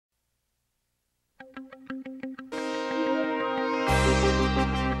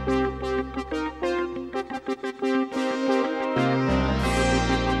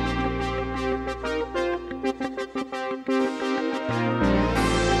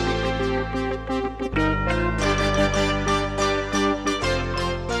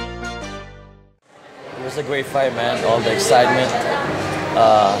a great fight, man. All the excitement.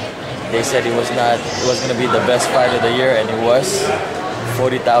 They said it was going to be the best fight of the year, and it was.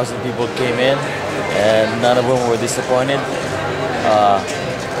 40,000 people came in, and none of them were disappointed.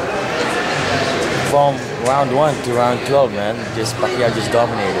 From round 1 to round 12, man, Pacquiao just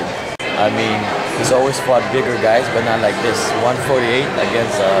dominated. I mean, he's always fought bigger guys, but not like this. 148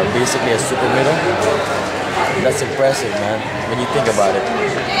 against basically a super middle. That's impressive, man, when you think about it.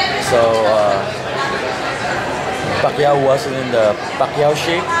 So, Pacquiao wasn't in the Pacquiao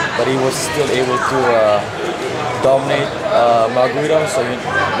shape, but he was still able to dominate Margarito, so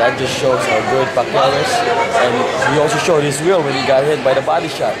that just shows how good Pacquiao is. And he also showed his will when he got hit by the body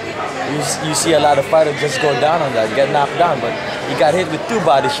shot. You see a lot of fighters just go down on that, get knocked down, but he got hit with 2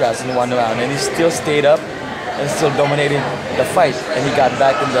 body shots in 1 round, and he still stayed up and still dominated the fight, and he got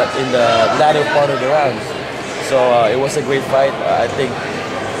back in the latter part of the rounds. So it was a great fight. I think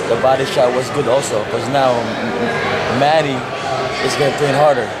the body shot was good also, because now Manny is going to train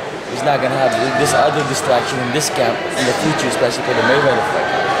harder. He's not going to have this other distraction in this camp in the future, especially for the Mayweather fight.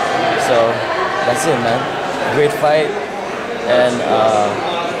 So that's it, man. Great fight, and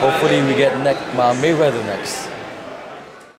hopefully we get Mayweather next.